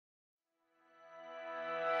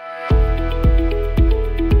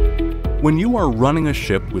When you are running a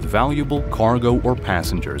ship with valuable cargo or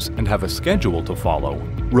passengers and have a schedule to follow,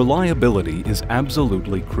 reliability is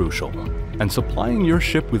absolutely crucial, and supplying your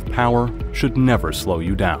ship with power should never slow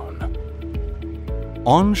you down.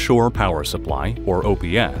 Onshore Power Supply, or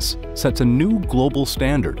OPS, sets a new global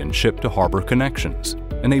standard in ship-to-harbor connections,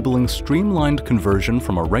 enabling streamlined conversion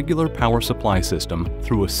from a regular power supply system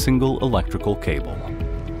through a single electrical cable.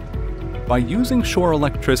 By using shore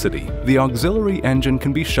electricity, the auxiliary engine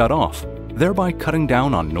can be shut off, thereby cutting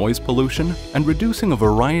down on noise pollution and reducing a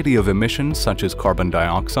variety of emissions such as carbon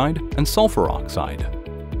dioxide and sulfur oxide.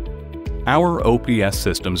 Our OPS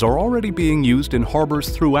systems are already being used in harbors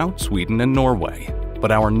throughout Sweden and Norway,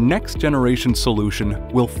 but our next-generation solution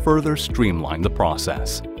will further streamline the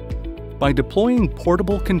process. By deploying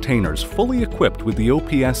portable containers fully equipped with the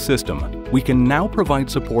OPS system, we can now provide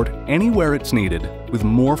support anywhere it's needed with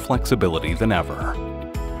more flexibility than ever.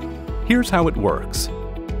 Here's how it works.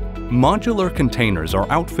 Modular containers are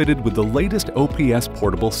outfitted with the latest OPS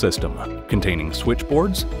portable system, containing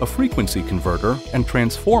switchboards, a frequency converter, and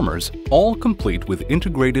transformers, all complete with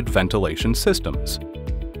integrated ventilation systems.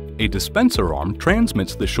 A dispenser arm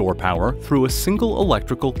transmits the shore power through a single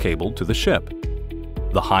electrical cable to the ship.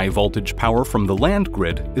 The high-voltage power from the land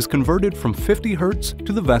grid is converted from 50 Hz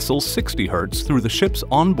to the vessel's 60 Hz through the ship's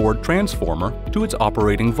onboard transformer to its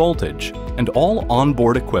operating voltage, and all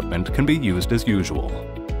onboard equipment can be used as usual.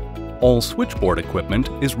 All switchboard equipment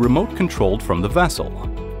is remote-controlled from the vessel.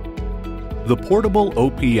 The portable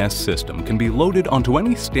OPS system can be loaded onto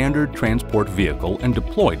any standard transport vehicle and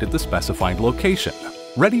deployed at the specified location,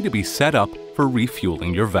 ready to be set up for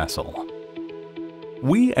refueling your vessel.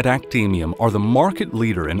 We at Actemium are the market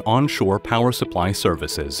leader in onshore power supply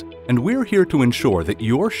services, and we're here to ensure that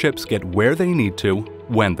your ships get where they need to,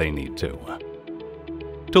 when they need to.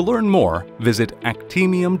 To learn more, visit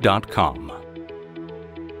actemium.com.